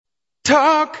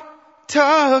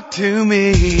Talk to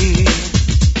me.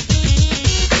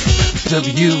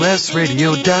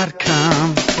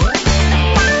 WSRadio.com.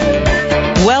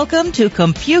 Welcome to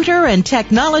Computer and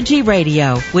Technology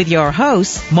Radio with your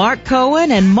hosts, Mark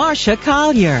Cohen and Marcia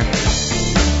Collier.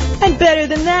 And better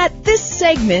than that, this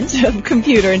segment of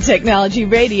Computer and Technology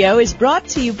Radio is brought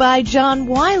to you by John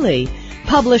Wiley,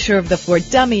 publisher of the For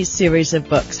Dummies series of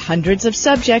books, hundreds of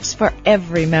subjects for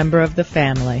every member of the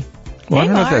family. Well,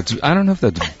 hey, I don't know if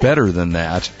that's better than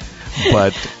that,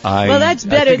 but well, that's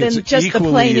better than just the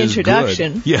plain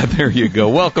introduction. Good. Yeah, there you go.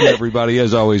 Welcome, everybody.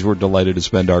 As always, we're delighted to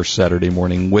spend our Saturday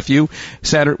morning with you.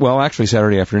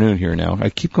 Saturday afternoon here now. I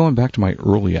keep going back to my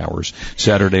early hours.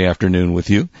 Saturday afternoon with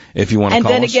you. If you want to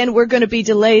call us. And then again, we're going to be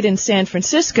delayed in San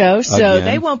Francisco, so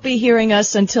they won't be hearing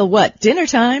us until what? Dinner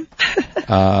time?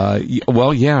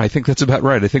 Well, yeah, I think that's about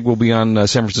right. I think we'll be on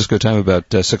San Francisco time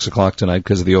about 6 o'clock tonight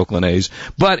because of the Oakland A's.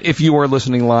 But if you are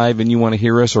listening live and you want to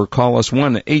hear us or call us,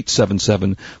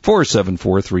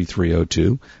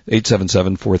 1-877-474-3302.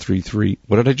 877-433.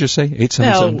 What did I just say?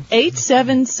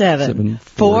 877? No,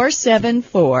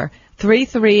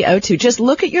 877-474-3302. Just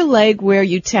look at your leg where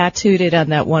you tattooed it on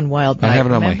that one wild night. I have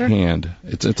it on remember? my hand.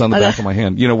 It's on the back of my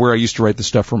hand. You know where I used to write the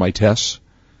stuff for my tests?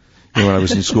 You know, when I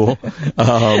was in school.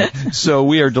 So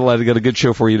we are delighted to get a good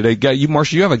show for you today.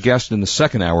 Marcia, you have a guest in the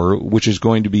second hour, which is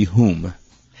going to be whom?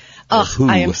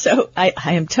 I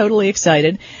am totally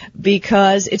excited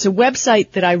because it's a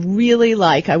website that I really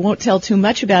like. I won't tell too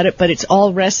much about it, but it's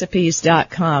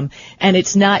allrecipes.com, and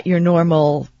it's not your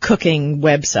normal cooking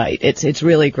website. It's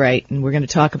really great, and we're going to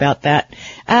talk about that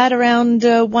at around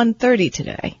 1:30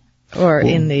 today, or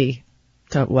in the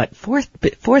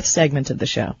fourth segment of the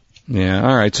show. Yeah,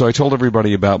 all right. So I told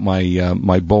everybody about my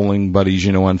my bowling buddies,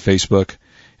 on Facebook,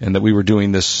 and that we were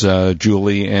doing this.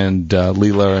 Julie and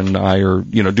Leela and I are,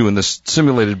 doing this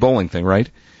simulated bowling thing, right?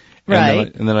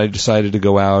 Right. And then I decided to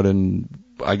go out, and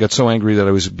I got so angry that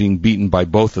I was being beaten by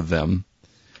both of them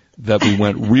that we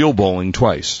went real bowling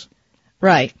twice.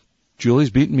 Right. Julie's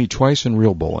beaten me twice in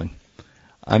real bowling.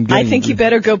 I think you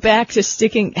better go back to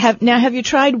sticking. Have you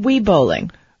tried Wii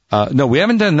bowling? No, we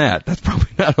haven't done that. That's probably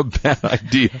not a bad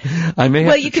idea. I may have to try that.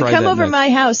 Well, you can come over my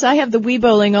house. I have the Wii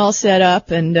bowling all set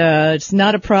up, and it's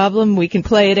not a problem. We can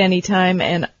play it any time,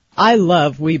 and I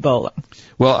love Wii bowling.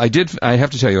 Well, I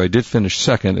have to tell you, I did finish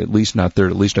second, at least not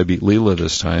third. At least I beat Leela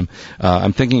this time.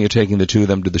 I'm thinking of taking the two of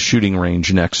them to the shooting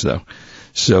range next, though.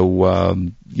 So,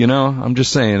 I'm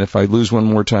just saying, if I lose one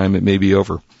more time, it may be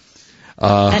over.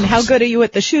 And how good are you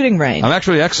at the shooting range? I'm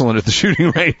actually excellent at the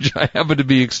shooting range. I happen to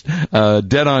be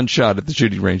dead on shot at the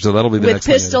shooting range, so that'll be the next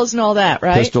thing. With pistols and all that,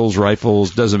 right? Pistols,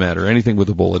 rifles, doesn't matter. Anything with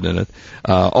a bullet in it.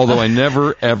 Although I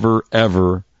never, ever,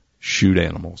 ever shoot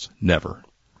animals. Never.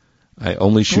 I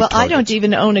only shoot targets. I don't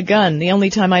even own a gun. The only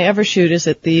time I ever shoot is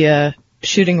at the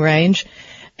shooting range.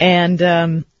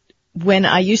 And when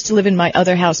I used to live in my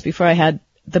other house before I had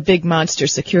the big monster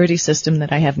security system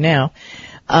that I have now,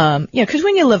 because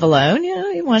when you live alone,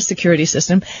 you want a security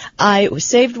system. I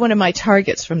saved one of my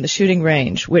targets from the shooting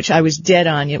range, which I was dead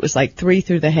on. It was like 3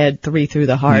 through the head, 3 through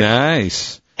the heart.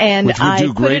 Nice. And which would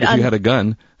do great if you had a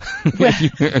gun.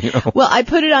 Well, I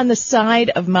put it on the side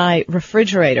of my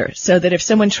refrigerator so that if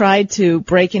someone tried to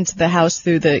break into the house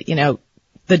through the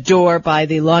door by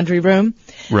the laundry room,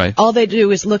 right, all they'd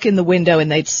do is look in the window and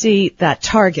they'd see that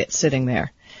target sitting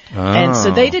there. And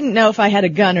so they didn't know if I had a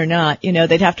gun or not.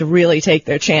 They'd have to really take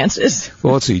their chances.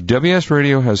 Well, let's see. WS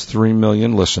Radio has 3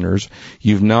 million listeners.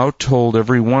 You've now told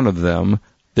every one of them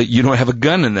that you don't have a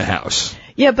gun in the house.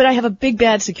 Yeah, but I have a big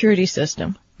bad security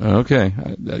system. Okay.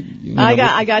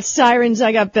 I got sirens,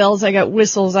 I got bells, I got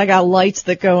whistles, I got lights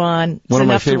that go on. It's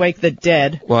enough to wake the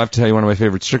dead. Well, I have to tell you, one of my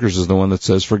favorite stickers is the one that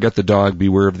says, "Forget the dog,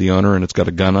 beware of the owner," and it's got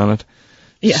a gun on it.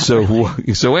 Yeah.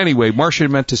 So anyway, Marcia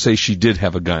meant to say she did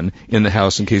have a gun in the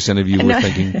house in case any of you were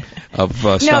thinking of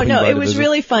stopping by No, it to was visit.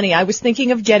 really funny. I was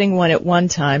thinking of getting one at one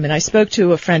time, and I spoke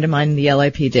to a friend of mine in the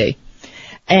LAPD.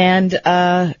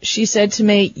 And she said to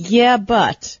me, yeah,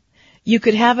 but you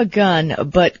could have a gun,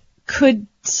 but could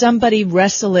somebody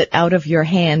wrestle it out of your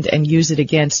hand and use it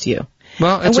against you?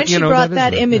 Well, and when she brought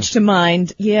that image to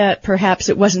mind, perhaps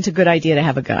it wasn't a good idea to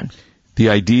have a gun. The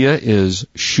idea is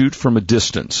shoot from a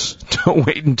distance. Don't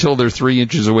wait until they're 3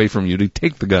 inches away from you to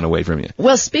take the gun away from you.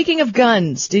 Well, speaking of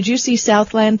guns, did you see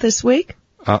Southland this week?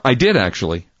 I did,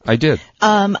 actually. I did.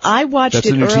 I watched it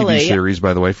early. That's a new TV series,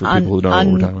 by the way, for people who don't know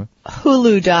what we're talking about.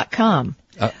 Hulu.com.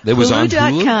 It was on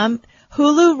Hulu?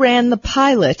 Hulu ran the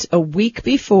pilot a week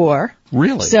before.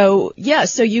 Really? So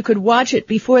you could watch it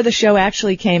before the show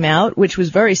actually came out, which was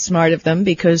very smart of them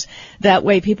because that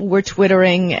way people were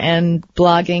twittering and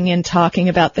blogging and talking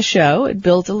about the show. It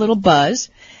built a little buzz.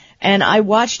 And I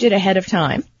watched it ahead of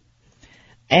time.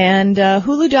 And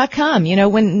Hulu.com,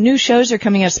 when new shows are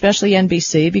coming out, especially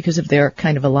NBC, because of their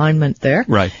kind of alignment there.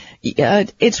 Right.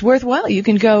 It's worthwhile. You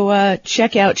can go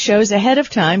check out shows ahead of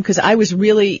time, because I was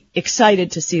really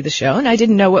excited to see the show, and I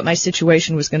didn't know what my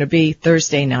situation was going to be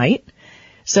Thursday night.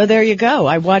 So there you go.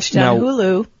 I watched on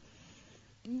Hulu.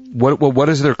 What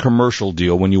is their commercial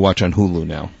deal when you watch on Hulu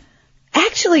now?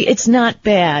 Actually, it's not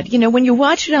bad. When you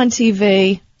watch it on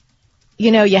TV,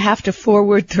 you have to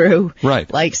forward through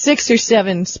like 6 or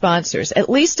 7 sponsors. At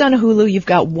least on Hulu, you've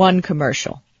got one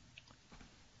commercial.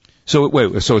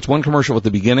 So so it's one commercial at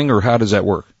the beginning, or how does that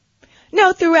work?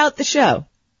 No, throughout the show.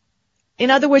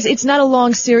 In other words, it's not a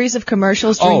long series of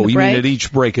commercials during the break. Oh, you mean at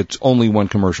each break it's only one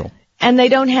commercial? And they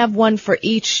don't have one for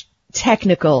each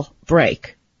technical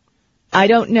break. I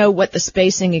don't know what the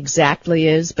spacing exactly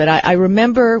is, but I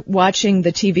remember watching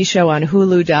the TV show on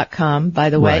Hulu.com, by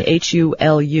the way,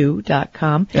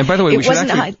 HULU.com. And by the way, we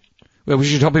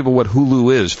should tell people what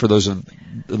Hulu is for those of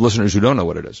the listeners who don't know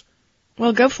what it is.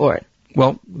 Well, go for it.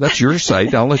 Well, that's your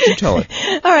site. I'll let you tell it.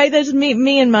 All right, that's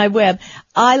me and my web.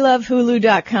 I love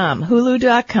Hulu.com.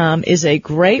 Hulu.com is a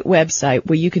great website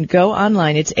where you can go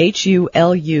online. It's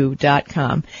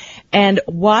HULU.com and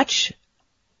watch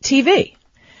TV.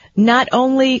 Not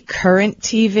only current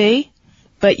TV,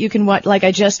 but you can watch, like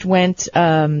I just went,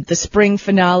 the spring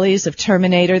finales of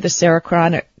Terminator, the Sarah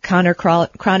Connor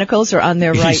Chronicles are on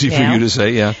there right now. Easy for you to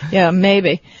say, yeah. Yeah,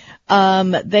 maybe.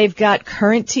 They've got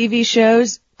current TV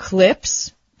shows,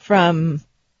 clips from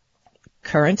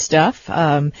current stuff,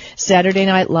 Saturday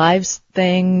Night Live's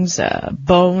things,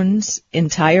 Bones,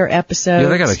 entire episodes. Yeah,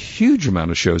 they got a huge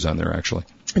amount of shows on there, actually.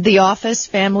 The Office,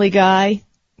 Family Guy,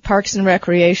 Parks and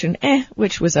Recreation,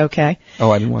 which was okay.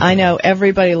 Oh, I didn't watch that. I know,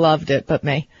 everybody loved it but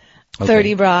me. Okay.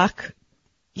 30 Rock.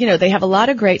 They have a lot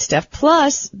of great stuff.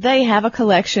 Plus, they have a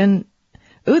collection.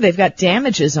 They've got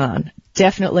Damages on.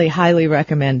 Definitely highly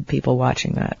recommend people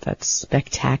watching that. That's a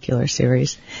spectacular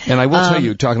series. And I will tell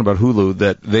you, talking about Hulu,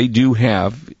 that they do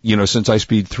have, since I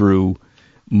speed through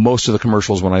most of the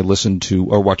commercials when I listen to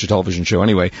or watch a television show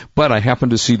anyway, but I happen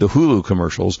to see the Hulu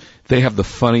commercials. They have the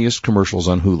funniest commercials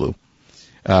on Hulu.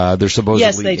 They're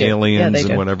supposedly aliens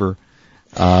and whatever.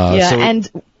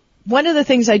 And one of the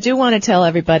things I do want to tell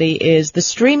everybody is the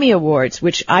Streamy Awards,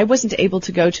 which I wasn't able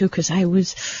to go to because I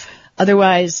was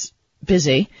otherwise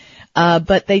busy.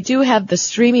 But they do have the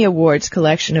Streamy Awards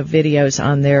collection of videos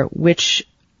on there, which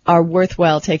are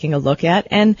worthwhile taking a look at,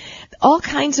 and all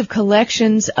kinds of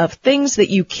collections of things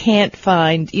that you can't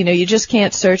find, you just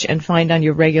can't search and find on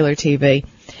your regular TV.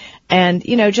 And,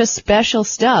 just special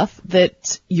stuff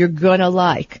that you're gonna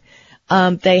like.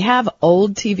 They have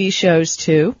old TV shows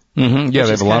too. Mm-hmm. Yeah,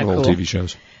 they have a lot of old TV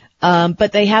shows.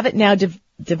 But they have it now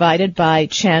divided by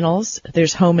channels.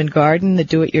 There's Home and Garden, the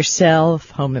Do-It-Yourself,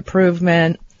 Home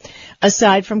Improvement,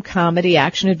 aside from comedy,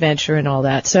 action, adventure, and all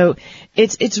that. So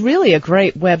it's really a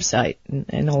great website.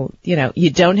 And you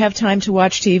don't have time to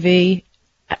watch TV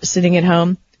sitting at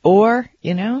home. Or,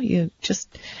 you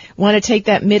just want to take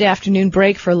that mid-afternoon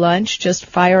break for lunch, just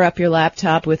fire up your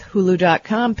laptop with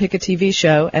Hulu.com, pick a TV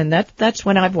show, and that's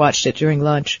when I've watched it during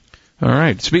lunch. All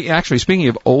right. Speaking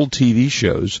of old TV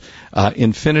shows,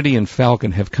 Infinity and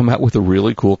Falcon have come out with a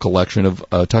really cool collection of,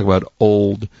 talk about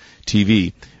old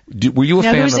TV. Were you a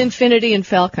fan of... Now, who's Infinity and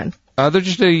Falcon? They're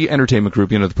just a entertainment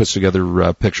group, that puts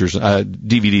together pictures,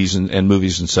 DVDs and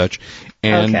movies and such.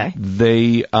 And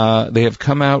they have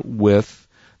come out with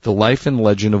The Life and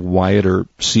Legend of Wyatt Earp,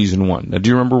 Season 1. Now, do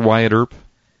you remember Wyatt Earp?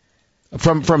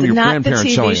 From your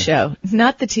grandparents showing you.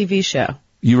 Not the TV show.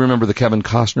 You remember the Kevin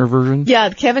Costner version? Yeah,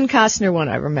 the Kevin Costner one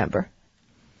I remember.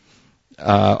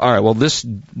 All right, well,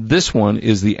 this one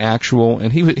is the actual,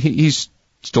 and he's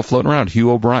still floating around.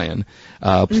 Hugh O'Brien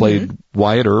played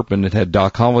Wyatt Earp, and it had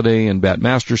Doc Holliday and Bat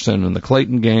Masterson and the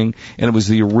Clayton Gang, and it was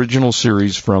the original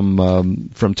series from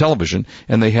television.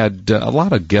 And they had a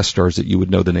lot of guest stars that you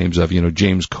would know the names of,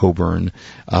 James Coburn,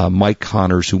 Mike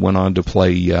Connors, who went on to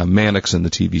play Mannix in the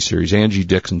TV series, Angie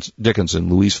Dickinson,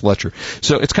 Louise Fletcher.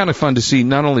 So it's kind of fun to see,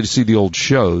 not only to see the old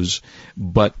shows,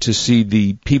 but to see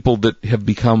the people that have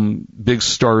become big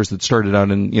stars that started out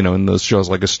in those shows,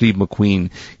 like a Steve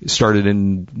McQueen started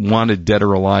in Wanted Dead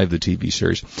or Alive, the TV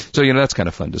series. So, that's kind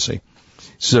of fun to see.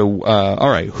 So, all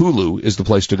right, Hulu is the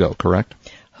place to go, correct?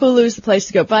 Hulu is the place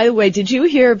to go. By the way, did you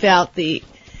hear about the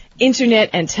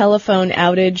internet and telephone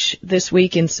outage this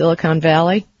week in Silicon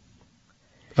Valley?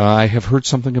 I have heard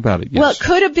something about it, yes. Well, it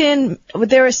could have been,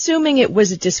 they're assuming it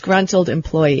was a disgruntled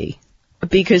employee.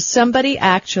 because somebody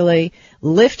actually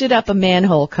lifted up a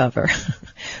manhole cover,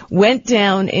 went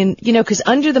down in, because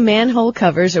under the manhole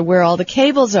covers are where all the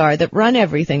cables are that run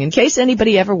everything. In case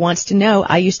anybody ever wants to know,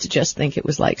 I used to just think it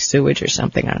was like sewage or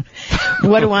something.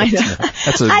 What do I know?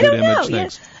 That's a good image.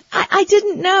 Thanks. I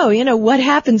didn't know, what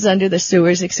happens under the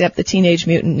sewers except the Teenage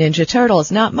Mutant Ninja Turtles.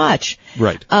 Not much.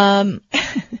 Right.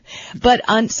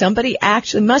 But somebody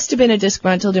actually must have been a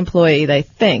disgruntled employee, they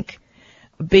think,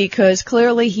 because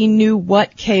clearly he knew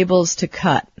what cables to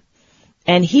cut.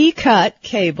 And he cut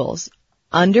cables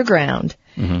underground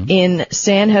in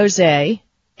San Jose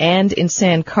and in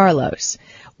San Carlos,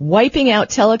 wiping out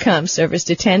telecom service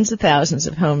to tens of thousands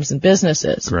of homes and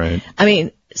businesses. Right. I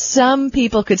mean, some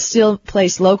people could still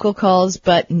place local calls,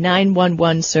 but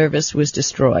 911 service was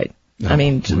destroyed. I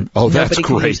mean, that's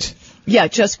great. Yeah,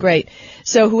 just great.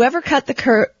 So whoever cut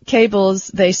the cables,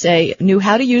 they say, knew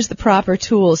how to use the proper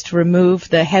tools to remove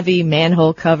the heavy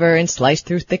manhole cover and slice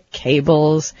through the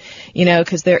cables,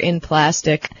 because they're in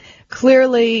plastic.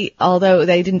 Clearly, although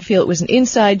they didn't feel it was an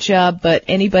inside job, but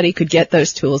anybody could get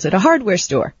those tools at a hardware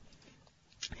store.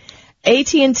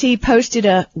 AT&T posted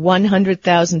a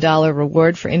 $100,000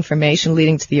 reward for information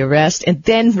leading to the arrest and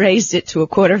then raised it to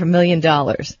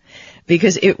 $250,000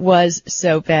 because it was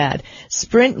so bad.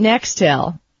 Sprint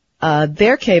Nextel,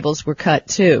 their cables were cut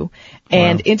too,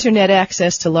 and internet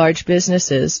access to large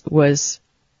businesses was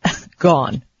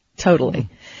gone totally.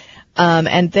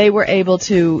 And they were able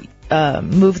to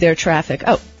move their traffic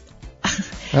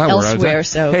elsewhere.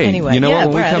 So hey, anyway,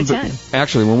 we're out of time.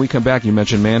 Actually, when we come back, you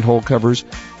mentioned manhole covers.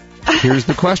 Here's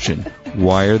the question.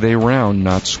 Why are they round,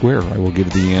 not square? I will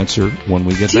give the answer when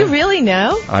we get back. Do you really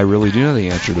know? I really do know the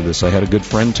answer to this. I had a good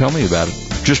friend tell me about it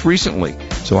just recently,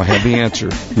 so I have the answer.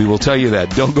 We will tell you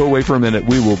that. Don't go away for a minute.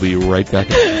 We will be right back.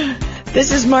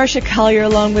 This is Marcia Collier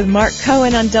along with Mark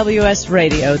Cohen on WS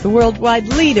Radio, the worldwide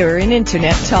leader in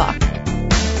Internet talk.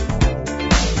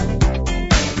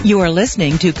 You are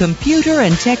listening to Computer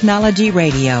and Technology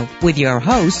Radio with your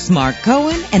hosts Mark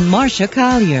Cohen and Marcia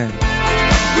Collier.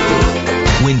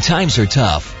 When times are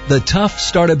tough, the tough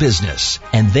start a business,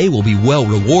 and they will be well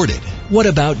rewarded. What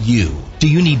about you? Do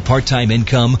you need part-time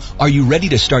income? Are you ready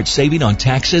to start saving on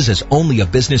taxes as only a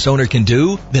business owner can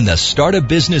do? Then the Start a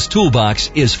Business Toolbox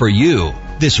is for you.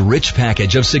 This rich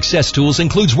package of success tools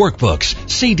includes workbooks,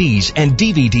 CDs, and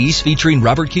DVDs featuring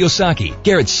Robert Kiyosaki,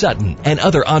 Garrett Sutton, and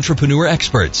other entrepreneur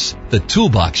experts. The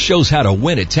Toolbox shows how to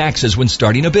win at taxes when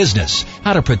starting a business,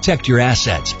 how to protect your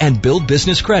assets, and build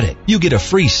business credit. You get a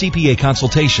free CPA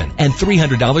consultation and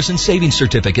 $300 in savings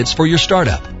certificates for your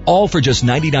startup, all for just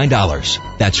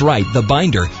 $99. That's right, the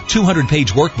binder,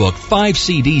 200-page workbook, 5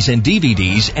 CDs and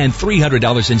DVDs, and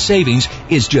 $300 in savings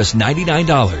is just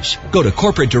 $99. Go to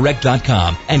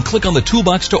CorporateDirect.com and click on the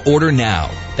Toolbox to order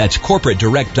now. That's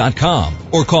CorporateDirect.com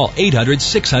or call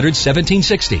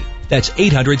 800-600-1760. That's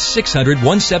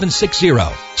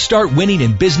 800-600-1760. Start winning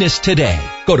in business today.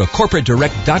 Go to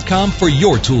CorporateDirect.com for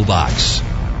your Toolbox.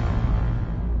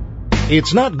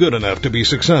 It's not good enough to be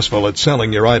successful at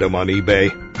selling your item on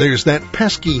eBay. There's that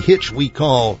pesky hitch we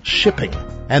call shipping.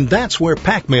 And that's where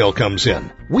PackMail comes in.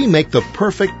 We make the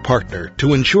perfect partner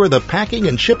to ensure the packing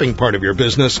and shipping part of your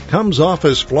business comes off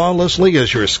as flawlessly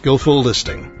as your skillful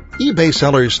listing. eBay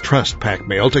sellers trust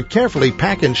PackMail to carefully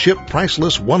pack and ship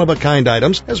priceless one-of-a-kind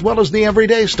items as well as the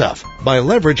everyday stuff. By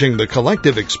leveraging the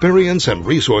collective experience and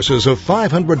resources of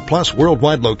 500-plus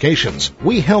worldwide locations,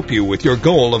 we help you with your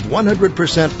goal of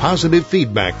 100% positive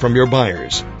feedback from your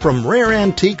buyers. From rare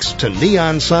antiques to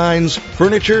neon signs,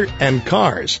 furniture, and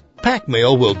cars,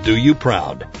 PackMail will do you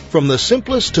proud. From the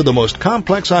simplest to the most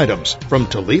complex items, from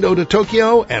Toledo to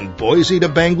Tokyo and Boise to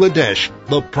Bangladesh,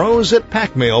 the pros at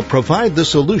PackMail provide the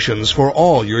solutions for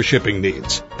all your shipping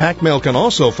needs. PackMail can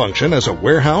also function as a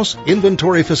warehouse,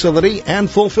 inventory facility, and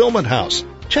fulfillment house.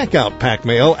 Check out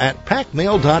PackMail at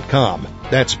packmail.com.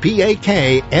 That's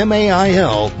PAKMAIL.com.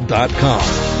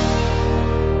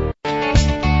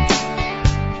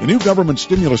 The new government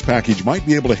stimulus package might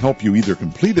be able to help you either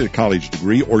complete a college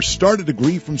degree or start a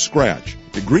degree from scratch.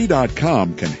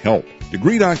 Degree.com can help.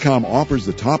 Degree.com offers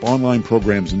the top online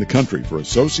programs in the country for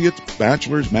associates,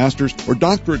 bachelor's, master's, or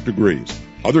doctorate degrees.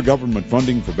 Other government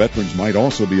funding for veterans might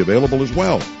also be available as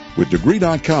well. With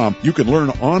Degree.com, you can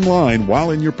learn online while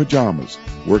in your pajamas.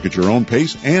 Work at your own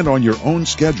pace and on your own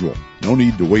schedule. No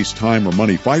need to waste time or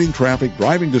money fighting traffic,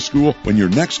 driving to school, when your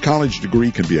next college degree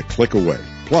can be a click away.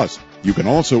 Plus, you can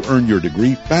also earn your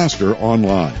degree faster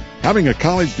online. Having a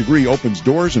college degree opens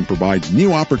doors and provides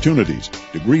new opportunities.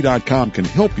 Degree.com can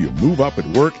help you move up at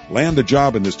work, land a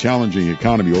job in this challenging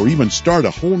economy, or even start a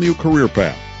whole new career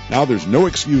path. Now there's no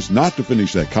excuse not to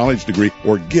finish that college degree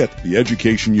or get the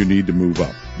education you need to move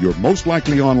up. You're most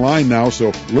likely online now,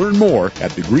 so learn more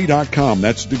at Degree.com.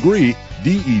 That's Degree,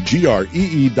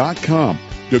 Degree.com.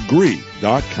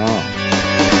 Degree.com.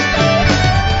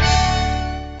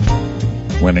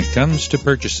 When it comes to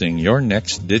purchasing your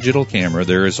next digital camera,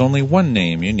 there is only one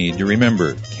name you need to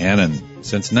remember: Canon.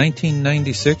 Since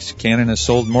 1996, Canon has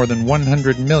sold more than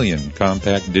 100 million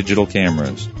compact digital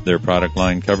cameras. Their product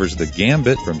line covers the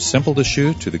gambit from simple to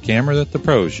shoot to the camera that the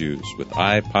pros use, with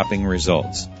eye-popping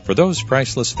results. For those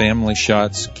priceless family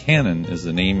shots, Canon is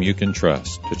the name you can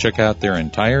trust. To check out their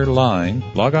entire line,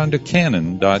 log on to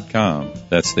Canon.com.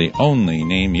 That's the only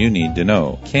name you need to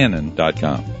know,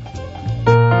 Canon.com.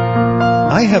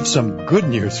 I have some good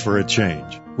news for a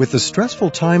change. With the stressful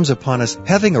times upon us,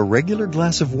 having a regular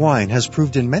glass of wine has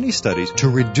proved in many studies to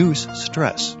reduce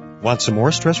stress. Want some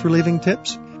more stress-relieving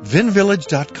tips?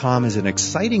 VinVillage.com is an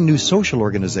exciting new social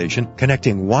organization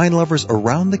connecting wine lovers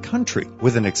around the country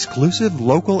with an exclusive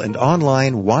local and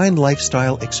online wine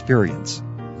lifestyle experience.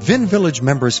 Vin Village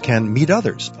members can meet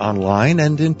others online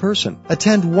and in person,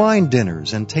 attend wine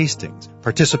dinners and tastings,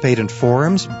 participate in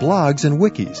forums, blogs, and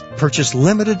wikis, purchase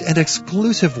limited and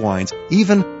exclusive wines,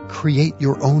 even create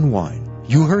your own wine.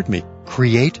 You heard me.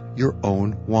 Create your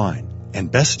own wine. And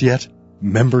best yet,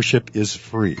 membership is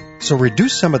free. So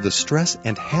reduce some of the stress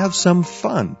and have some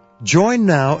fun. Join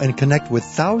now and connect with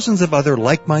thousands of other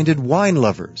like-minded wine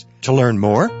lovers. To learn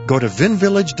more, go to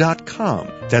vinvillage.com.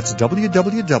 That's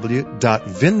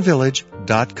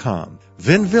www.vinvillage.com.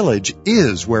 Vin Village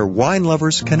is where wine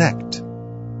lovers connect.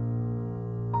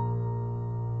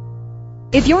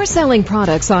 If you're selling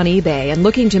products on eBay and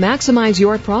looking to maximize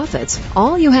your profits,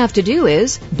 all you have to do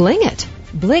is Bling It.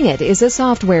 Bling It is a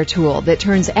software tool that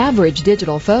turns average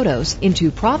digital photos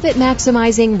into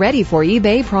profit-maximizing,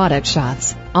 ready-for-eBay product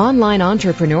shots. Online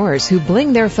entrepreneurs who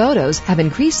bling their photos have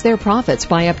increased their profits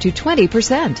by up to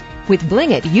 20%. With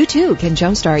Bling It, you too can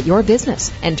jumpstart your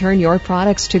business and turn your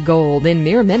products to gold in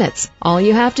mere minutes. All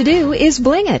you have to do is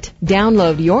Bling It.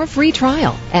 Download your free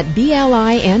trial at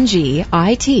blingit.us.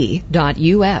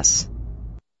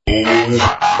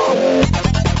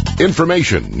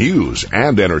 Information, news,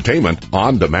 and entertainment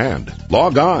on demand.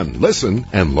 Log on, listen,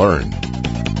 and learn.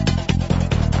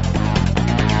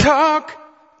 Talk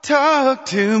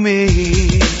to me.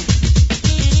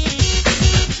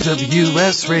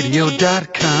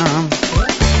 WSRadio.com.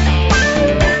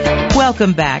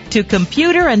 Welcome back to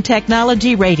Computer and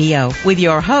Technology Radio with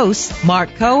your hosts,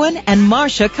 Mark Cohen and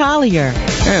Marcia Collier.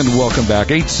 And welcome back,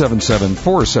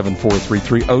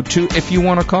 877-474-3302. If you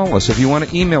want to call us, if you want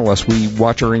to email us, we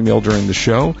watch our email during the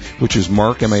show, which is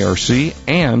Mark, M-A-R-C,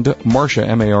 and Marcia,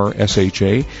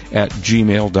 M-A-R-S-H-A, at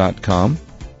gmail.com.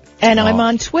 And I'm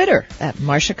on Twitter, at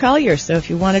Marcia Collier, so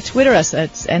if you want to Twitter us,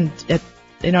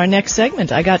 in our next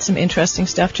segment, I got some interesting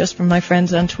stuff just from my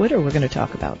friends on Twitter we're going to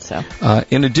talk about. So,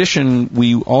 in addition,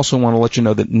 we also want to let you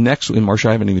know that Marcia,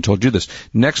 I haven't even told you this,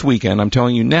 next weekend, I'm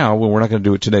telling you now, well, we're not going to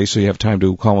do it today, so you have time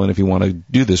to call in if you want to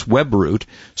do this, WebRoot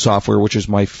software, which is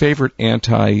my favorite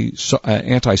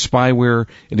anti-spyware.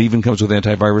 It even comes with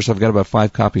antivirus. I've got about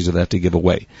 5 copies of that to give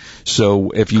away.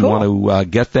 So if you want to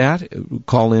get that,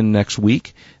 call in next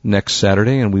next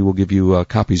Saturday, and we will give you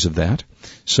copies of that.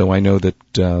 So I know that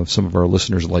some of our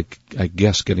listeners like, I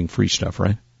guess, getting free stuff,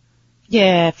 right?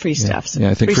 Yeah, free stuff. Yeah,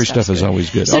 I think free stuff is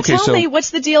always good. So tell me,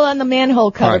 what's the deal on the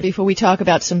manhole cover before we talk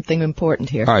about something important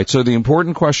here? All right, so the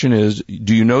important question is,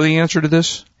 do you know the answer to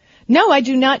this? No, I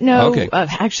do not know. Okay.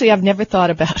 Actually, I've never thought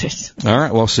about it. All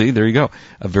right, well, see, there you go.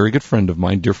 A very good friend of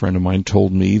mine, dear friend of mine,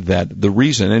 told me that the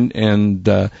reason,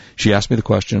 and she asked me the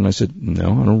question, and I said, no,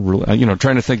 I don't really,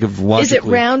 trying to think of logically. Is it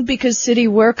round because city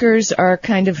workers are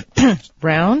kind of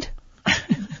round?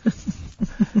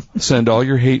 Send all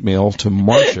your hate mail to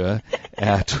Marcia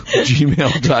at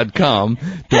gmail.com.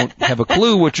 Don't have a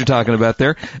clue what you're talking about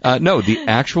there. No, the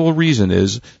actual reason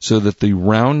is so that the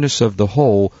roundness of the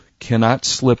hole cannot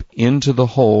slip into the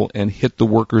hole and hit the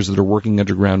workers that are working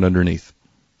underground underneath.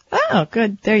 Oh,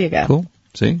 good. There you go. Cool.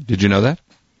 See? Did you know that?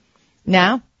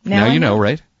 Now you know,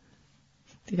 right?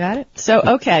 You got it?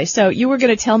 So you were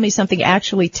going to tell me something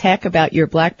actually tech about your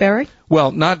BlackBerry?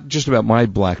 Well, not just about my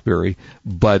BlackBerry,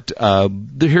 but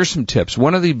here's some tips.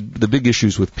 One of the big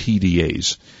issues with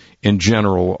PDAs in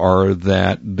general are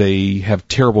that they have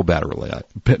terrible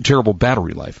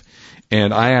battery life.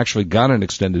 And I actually got an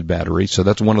extended battery, so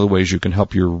that's one of the ways you can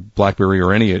help your BlackBerry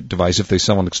or any device if they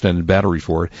sell an extended battery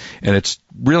for it. And it's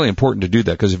really important to do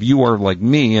that, because if you are like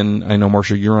me, and I know,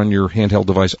 Marcia, you're on your handheld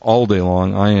device all day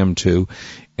long, I am too,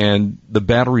 and the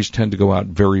batteries tend to go out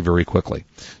very, very quickly.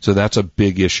 So that's a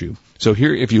big issue. So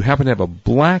here, if you happen to have a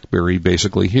BlackBerry,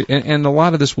 basically, and a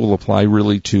lot of this will apply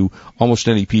really to almost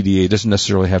any PDA. It doesn't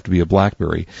necessarily have to be a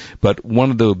BlackBerry. But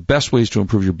one of the best ways to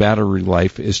improve your battery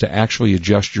life is to actually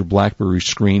adjust your BlackBerry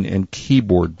screen and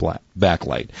keyboard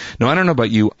backlight. Now, I don't know about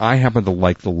you. I happen to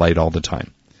like the light all the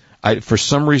time. For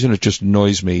some reason, it just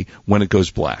annoys me when it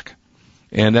goes black.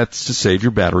 And that's to save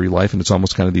your battery life, and it's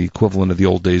almost kind of the equivalent of the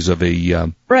old days of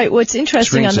a right. What's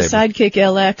interesting on the Sidekick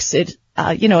LX,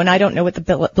 and I don't know what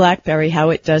the BlackBerry,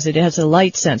 how it does it. It has a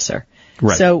light sensor.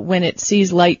 Right. So when it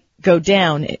sees light go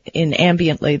down in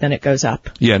ambiently, then it goes up.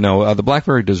 Yeah, no, the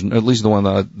BlackBerry doesn't, at least the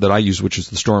one that I use, which is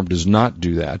the Storm, does not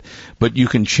do that. But you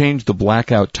can change the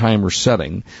blackout timer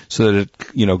setting so that it,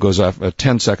 goes off at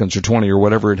 10 seconds or 20 or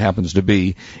whatever it happens to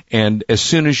be. And as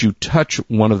soon as you touch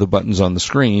one of the buttons on the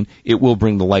screen, it will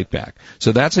bring the light back.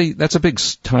 So that's a big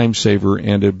time saver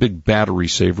and a big battery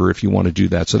saver if you want to do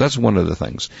that. So that's one of the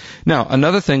things. Now,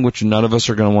 another thing which none of us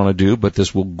are going to want to do, but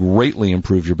this will greatly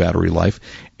improve your battery life,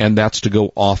 and that's to go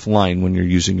offline when you're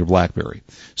using your BlackBerry.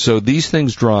 So these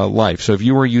things draw life. So if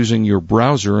you are using your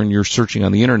browser and you're searching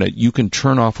on the internet, you can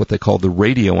turn off what they call the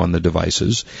radio on the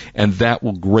devices, and that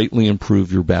will greatly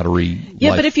improve your battery life.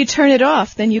 Yeah, but if you turn it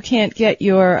off, then you can't get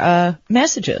your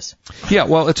messages. Yeah,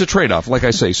 well, it's a trade-off, like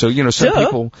I say. So,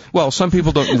 some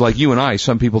people don't, like you and I,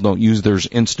 some people don't use theirs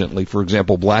instantly. For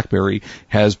example, BlackBerry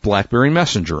has BlackBerry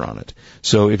Messenger on it.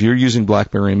 So if you're using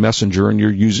BlackBerry Messenger and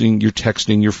you're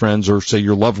texting your friends or say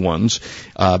your loved ones,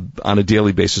 on a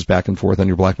daily basis back and forth on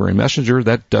your BlackBerry Messenger,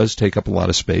 that does take up a lot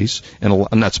of space, and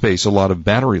a lot of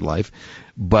battery life,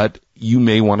 but you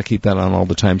may want to keep that on all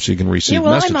the time so you can receive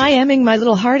messages. I'm IMing my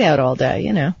little heart out all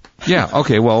day, Yeah,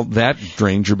 okay, well, that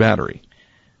drains your battery.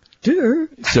 Yeah,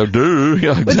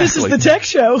 exactly. But this is the tech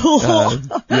show.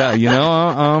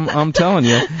 I'm telling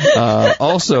you.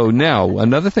 Also, now,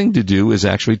 another thing to do is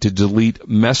actually to delete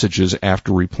messages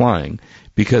after replying,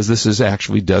 because this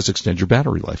does extend your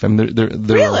battery life. I mean,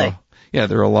 Really?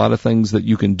 There are a lot of things that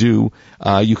you can do.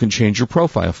 You can change your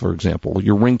profile, for example.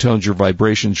 Your ringtones, your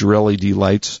vibrations, your LED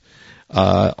lights,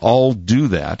 all do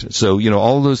that. So,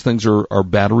 all of those things are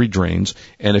battery drains,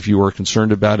 and if you are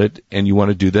concerned about it and you want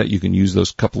to do that, you can use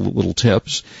those couple of little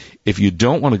tips. If you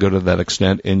don't want to go to that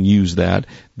extent and use that,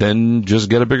 then just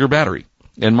get a bigger battery.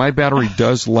 And my battery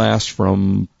does last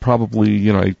from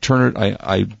probably, I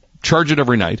charge it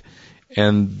every night,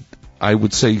 and I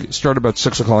would say start about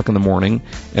 6 o'clock in the morning,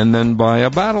 and then by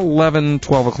about 11,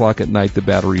 12 o'clock at night, the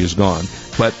battery is gone.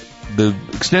 But the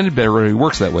extended battery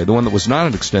works that way. The one that was not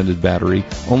an extended battery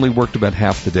only worked about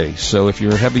half the day. So if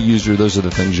you're a heavy user, those are the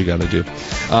things you got to do.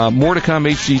 More to come,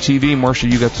 HGTV. Marcia,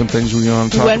 you got some things we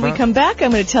want to talk about? When we come back,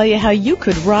 I'm going to tell you how you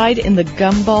could ride in the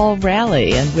Gumball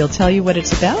Rally, and we'll tell you what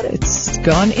it's about. It's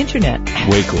gone internet.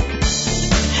 Way cool.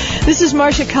 This is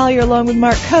Marcia Collier along with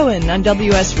Mark Cohen on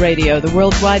WS Radio, the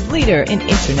worldwide leader in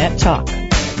Internet talk.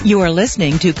 You are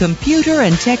listening to Computer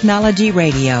and Technology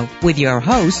Radio with your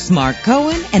hosts Mark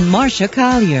Cohen and Marcia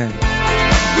Collier.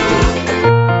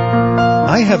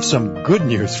 I have some good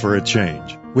news for a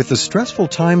change. With the stressful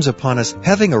times upon us,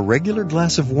 having a regular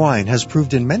glass of wine has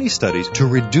proved in many studies to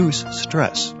reduce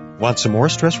stress. Want some more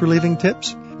stress-relieving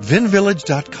tips?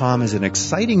 VinVillage.com is an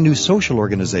exciting new social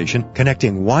organization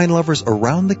connecting wine lovers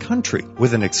around the country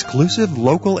with an exclusive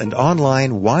local and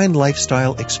online wine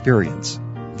lifestyle experience.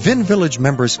 VinVillage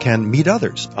members can meet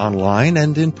others online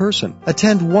and in person,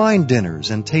 attend wine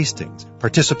dinners and tastings,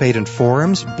 participate in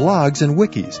forums, blogs, and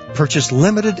wikis, purchase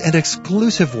limited and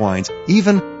exclusive wines,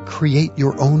 even create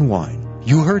your own wine.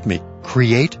 You heard me.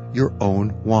 Create your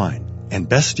own wine. And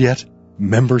best yet,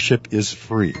 membership is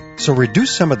free. So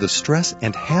reduce some of the stress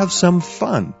and have some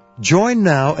fun. Join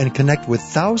now and connect with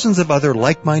thousands of other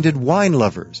like-minded wine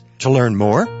lovers. To learn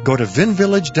more, go to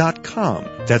vinvillage.com.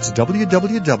 That's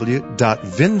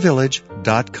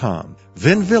www.vinvillage.com.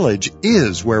 VinVillage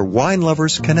is where wine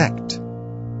lovers connect.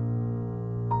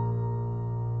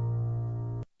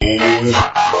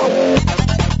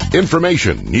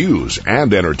 Information, news,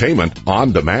 and entertainment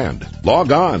on demand.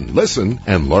 Log on, listen,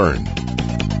 and learn.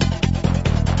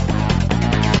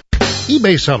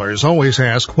 eBay sellers always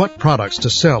ask what products to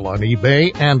sell on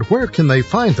eBay and where can they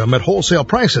find them at wholesale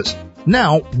prices.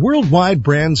 Now,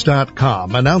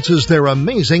 WorldwideBrands.com announces their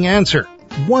amazing answer.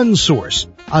 OneSource,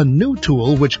 a new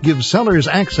tool which gives sellers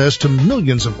access to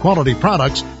millions of quality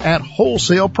products at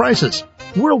wholesale prices.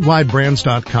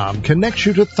 WorldwideBrands.com connects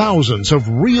you to thousands of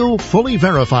real, fully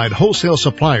verified wholesale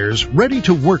suppliers ready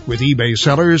to work with eBay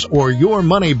sellers or your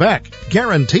money back,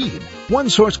 guaranteed.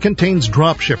 OneSource contains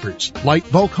drop shippers, light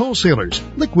bulk wholesalers,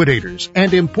 liquidators,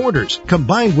 and importers,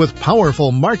 combined with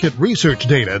powerful market research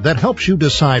data that helps you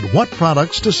decide what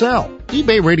products to sell.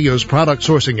 eBay Radio's product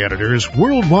sourcing editors,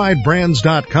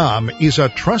 WorldwideBrands.com, is a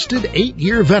trusted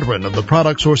 8-year veteran of the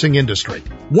product sourcing industry.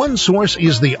 OneSource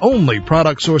is the only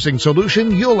product sourcing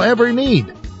solution you'll ever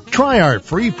need. Try our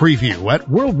free preview at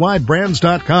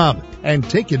WorldwideBrands.com and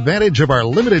take advantage of our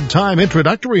limited time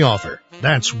introductory offer.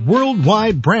 That's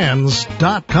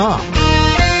WorldwideBrands.com.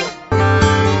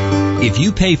 If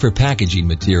you pay for packaging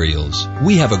materials,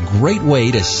 we have a great way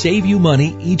to save you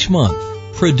money each month.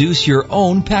 Produce your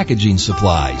own packaging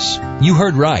supplies. You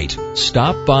heard right.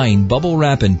 Stop buying bubble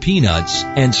wrap and peanuts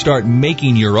and start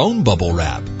making your own bubble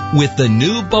wrap with the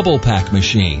new Bubble Pack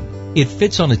machine. It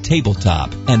fits on a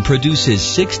tabletop and produces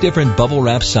 6 different bubble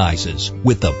wrap sizes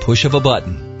with the push of a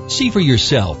button. See for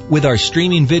yourself with our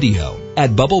streaming video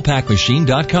at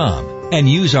BubblePackMachine.com and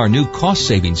use our new cost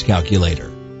savings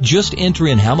calculator. Just enter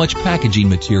in how much packaging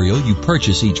material you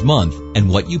purchase each month and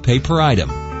what you pay per item,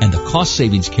 and the cost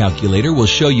savings calculator will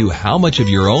show you how much of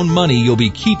your own money you'll be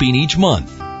keeping each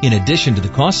month. In addition to the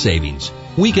cost savings,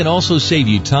 we can also save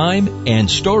you time and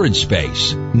storage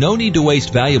space. No need to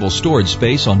waste valuable storage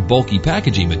space on bulky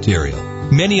packaging material.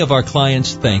 Many of our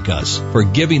clients thank us for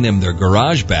giving them their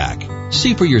garage back.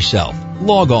 See for yourself.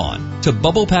 Log on to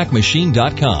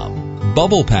BubblePackMachine.com.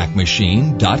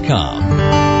 BubblePackMachine.com.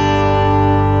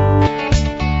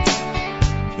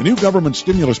 The new government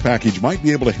stimulus package might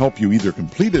be able to help you either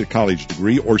complete a college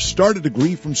degree or start a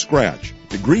degree from scratch.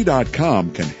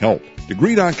 Degree.com can help.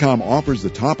 Degree.com offers the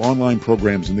top online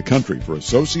programs in the country for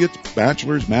associates,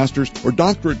 bachelor's, master's, or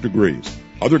doctorate degrees.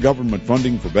 Other government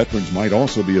funding for veterans might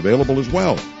also be available as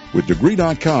well. With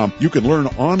Degree.com, you can learn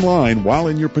online while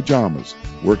in your pajamas.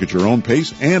 Work at your own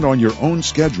pace and on your own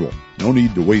schedule. No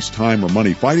need to waste time or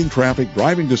money fighting traffic,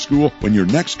 driving to school, when your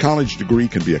next college degree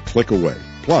can be a click away.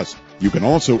 Plus, you can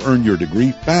also earn your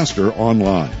degree faster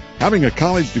online. Having a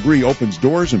college degree opens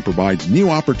doors and provides new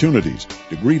opportunities.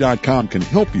 Degree.com can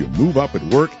help you move up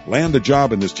at work, land a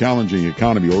job in this challenging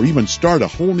economy, or even start a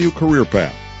whole new career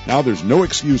path. Now there's no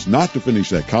excuse not to finish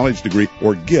that college degree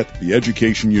or get the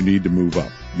education you need to move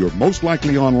up. You're most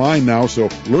likely online now, so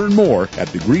learn more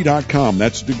at Degree.com.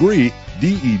 That's Degree,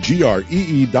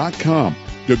 Degree.com.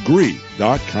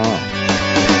 Degree.com.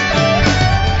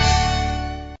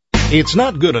 It's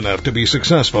not good enough to be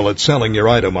successful at selling your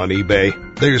item on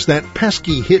eBay. There's that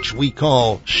pesky hitch we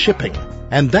call shipping.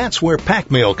 And that's where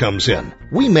PackMail comes in.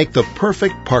 We make the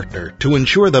perfect partner to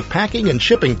ensure the packing and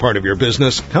shipping part of your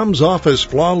business comes off as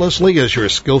flawlessly as your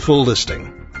skillful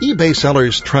listing. eBay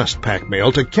sellers trust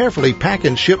PackMail to carefully pack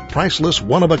and ship priceless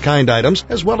one-of-a-kind items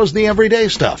as well as the everyday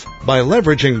stuff. By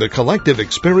leveraging the collective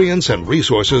experience and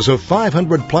resources of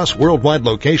 500-plus worldwide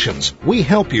locations, we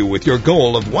help you with your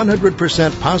goal of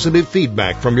 100% positive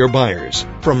feedback from your buyers.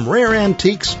 From rare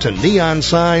antiques to neon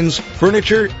signs,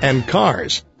 furniture, and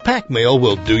cars, PackMail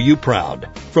will do you proud.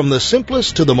 From the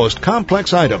simplest to the most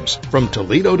complex items, from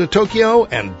Toledo to Tokyo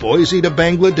and Boise to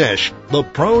Bangladesh, the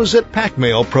pros at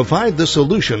PackMail provide the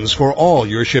solutions for all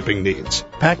your shipping needs.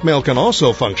 PackMail can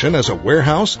also function as a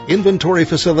warehouse, inventory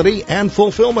facility, and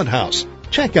fulfillment house.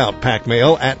 Check out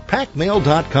PackMail at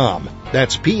PackMail.com.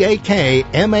 That's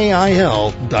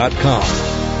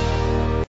PackMail.com.